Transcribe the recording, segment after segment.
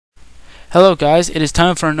Hello guys, it is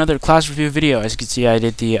time for another class review video. As you can see, I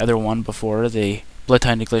did the other one before, the Blood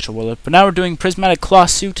Titan Glacial Warlord, but now we're doing Prismatic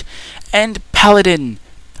Clawsuit and Paladin.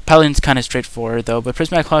 Paladin's kind of straightforward though, but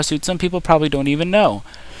Prismatic Clawsuit some people probably don't even know.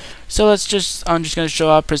 So I'm just going to show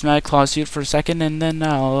off Prismatic Clawsuit for a second, and then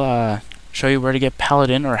I'll show you where to get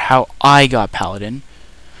Paladin, or how I got Paladin.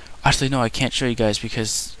 Actually, no, I can't show you guys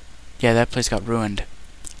because, yeah, that place got ruined.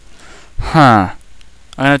 I'm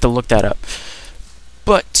gonna have to look that up.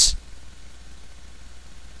 But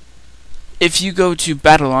if you go to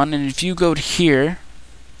Paladin, and if you go to here,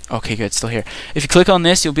 okay, good, still here. If you click on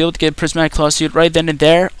this, you'll be able to get Prismatic Clawsuit right then and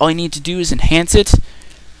there. All you need to do is enhance it,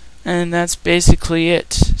 and that's basically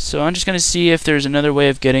it. So I'm just gonna see if there's another way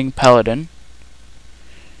of getting Paladin,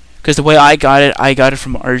 because the way I got it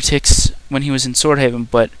from Artix when he was in Swordhaven.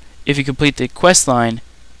 But if you complete the quest line,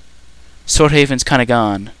 Swordhaven's kind of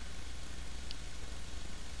gone.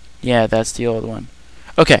 Yeah, that's the old one.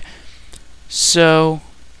 Okay, so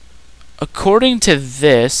according to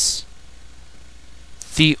this,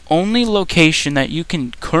 the only location that you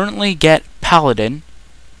can currently get Paladin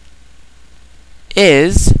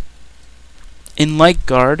is in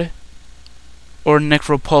Lightguard or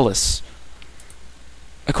Necropolis,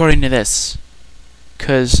 according to this.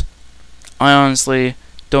 Because I honestly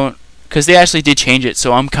don't, because they actually did change it,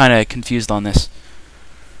 so I'm kind of confused on this,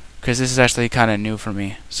 because this is actually kind of new for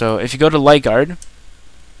me. So if you go to Lightguard,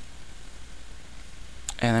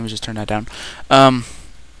 and let me just turn that down. And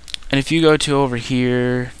if you go to over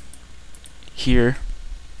here, you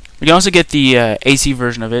can also get the AC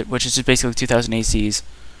version of it, which is just basically 2000 ACs.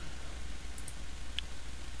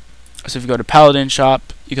 So if you go to Paladin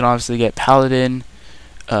shop, you can obviously get Paladin.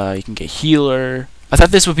 You can get Healer. I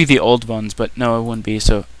thought this would be the old ones, but no, it wouldn't be.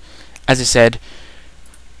 So, as I said,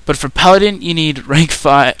 but for Paladin, you need rank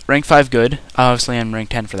 5 good. Obviously, I'm rank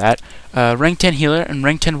 10 for that. Rank 10 Healer and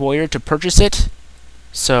rank 10 Warrior to purchase it.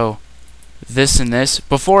 So, this and this.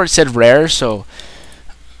 Before it said rare, so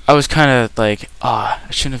I was kind of like, I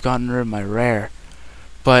shouldn't have gotten rid of my rare.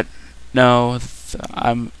 But no,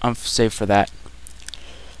 I'm safe for that.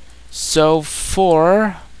 So,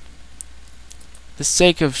 for the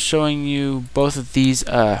sake of showing you both of these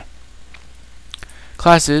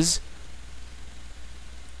classes,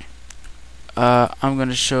 I'm going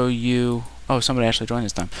to show you. Oh, somebody actually joined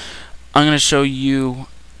this time. I'm going to show you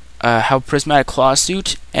how Prismatic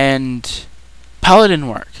Clawsuit and Paladin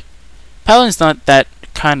work. Paladin's not that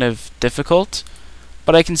kind of difficult,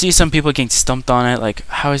 but I can see some people getting stumped on it, like,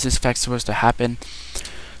 how is this effect supposed to happen?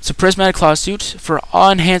 So Prismatic Clawsuit, for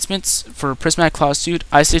all enhancements for Prismatic Clawsuit,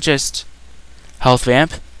 I suggest Health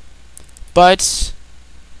Vamp, but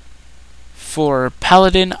for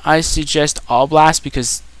Paladin, I suggest All Blast,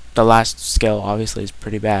 because the last skill obviously is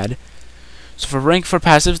pretty bad. So for rank 4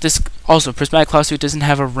 passives, this also Prismatic Clawsuit doesn't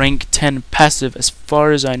have a rank 10 passive as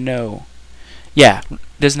far as I know. Yeah,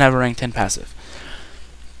 doesn't have a rank 10 passive.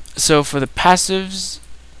 So for the passives,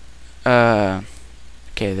 so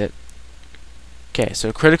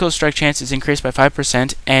critical strike chance is increased by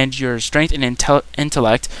 5%, and your strength and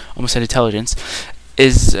intellect, almost said intelligence,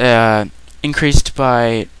 is increased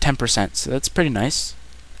by 10%. So that's pretty nice.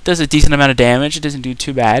 It does a decent amount of damage. It doesn't do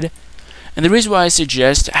too bad. And the reason why I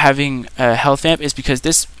suggest having a health vamp is because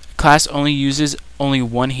this class only uses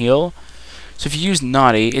one heal. So if you use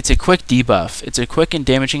Naughty, it's a quick debuff. It's a quick and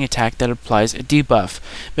damaging attack that applies a debuff,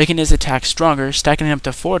 making his attack stronger, stacking it up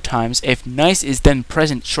to 4 times. If Nice is then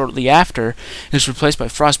present shortly after, it is replaced by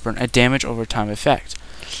Frostburn, a damage over time effect.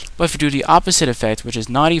 But if you do the opposite effect, which is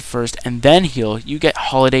Naughty first and then heal, you get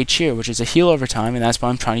Holiday Cheer, which is a heal over time, and that's why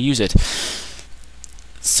I'm trying to use it.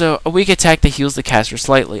 So, a weak attack that heals the caster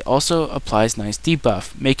slightly also applies Nice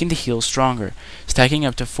debuff, making the heal stronger, stacking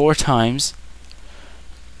up to 4 times,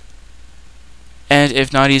 and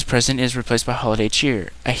if Naughty is present, is replaced by Holiday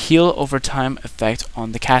Cheer, a heal over time effect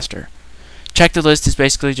on the caster. Check the List is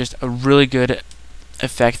basically just a really good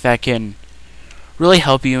effect that can really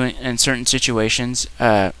help you in certain situations.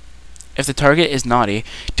 If the target is Naughty,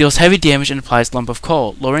 deals heavy damage and applies Lump of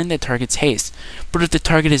Coal, lowering the target's haste. But if the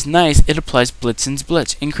target is Nice, it applies Blitzen's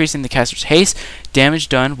Blitz, increasing the caster's haste, damage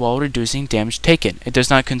done while reducing damage taken. It does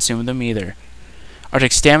not consume them either.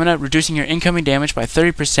 Arctic Stamina, reducing your incoming damage by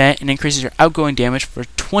 30% and increases your outgoing damage for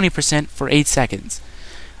 20% for 8 seconds.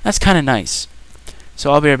 That's kind of nice.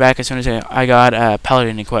 So I'll be right back as soon as I got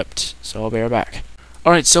Paladin equipped. So I'll be right back.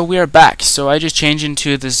 Alright, so we are back. So I just changed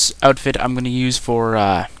into this outfit I'm going to use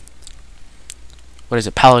for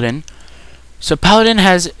Paladin. So Paladin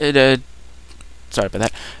has sorry about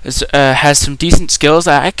that. Has some decent skills.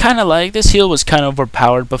 I kind of like. This heal was kind of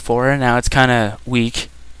overpowered before, and now it's kind of weak,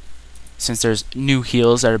 since there's new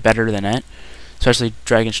heals that are better than it. especially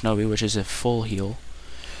Dragon Shinobi, which is a full heal.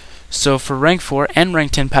 So for rank 4 and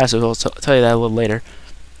rank 10 passive, I'll tell you that a little later.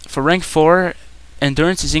 For rank 4,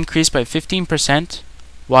 endurance is increased by 15%,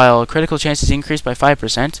 while critical chance is increased by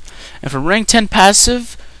 5%. And for rank 10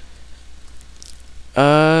 passive,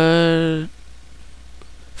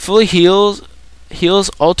 fully heals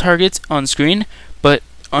all targets on screen, but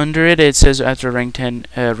under it says after rank 10,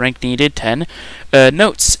 rank needed 10.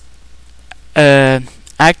 Notes: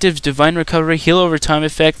 active divine recovery heal over time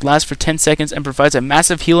effect lasts for 10 seconds and provides a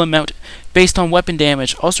massive heal amount based on weapon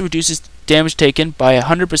damage. Also reduces damage taken by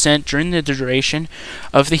 100% during the duration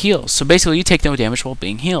of the heal. So basically, you take no damage while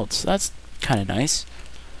being healed. So that's kind of nice.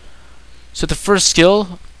 So the first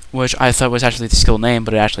skill, which I thought was actually the skill name,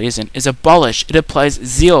 but it actually isn't, is Abolish. It applies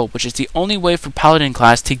Zeal, which is the only way for Paladin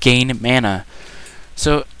class to gain mana.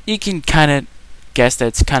 So you can kind of guess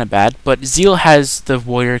that's kind of bad, but Zeal has the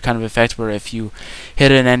warrior kind of effect where if you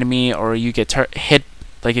hit an enemy or you get hit,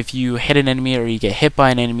 like if you hit an enemy or you get hit by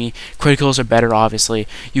an enemy, criticals are better, obviously,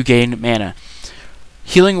 you gain mana.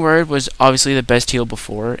 Healing Word was obviously the best heal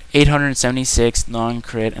before, 876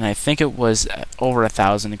 non-crit, and I think it was over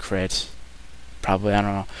 1,000 crit. Probably, I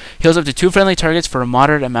don't know. Heals up to 2 friendly targets for a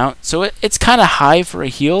moderate amount, so it's kind of high for a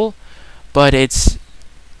heal, but it's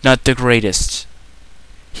not the greatest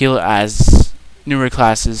heal. As newer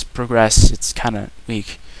classes progress, it's kind of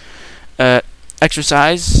weak.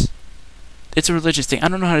 Exercise, it's a religious thing. I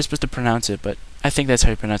don't know how you're supposed to pronounce it, but I think that's how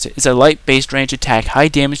you pronounce it. It's a light-based range attack, high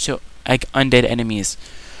damage to undead enemies.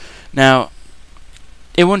 Now,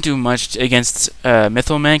 it won't do much against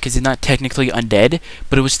Mythal Man because he's not technically undead,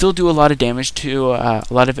 but it would still do a lot of damage to a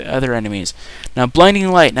lot of other enemies. Now, Blinding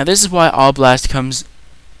Light. Now, this is why Oblast comes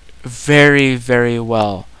very, very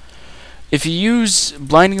well. If you use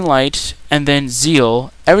Blinding Light and then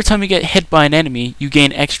Zeal, every time you get hit by an enemy, you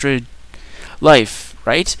gain extra life,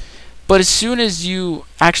 right? But as soon as you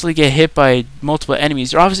actually get hit by multiple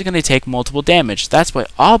enemies, you're obviously going to take multiple damage. That's why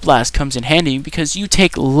Oblast comes in handy, because you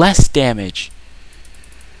take less damage.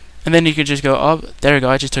 And then you can just go, oh, there you go,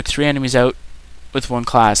 I just took 3 enemies out with 1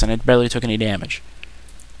 class, and it barely took any damage.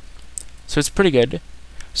 So it's pretty good.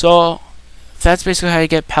 So that's basically how you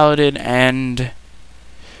get Paladin and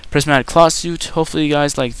Prismatic Clawsuit. Hopefully you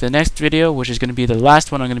guys like the next video, which is going to be the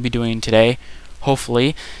last one I'm going to be doing today,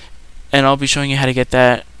 hopefully. And I'll be showing you how to get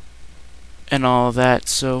that and all of that.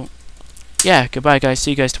 So yeah, goodbye guys,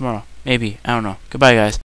 see you guys tomorrow. Maybe, I don't know. Goodbye guys.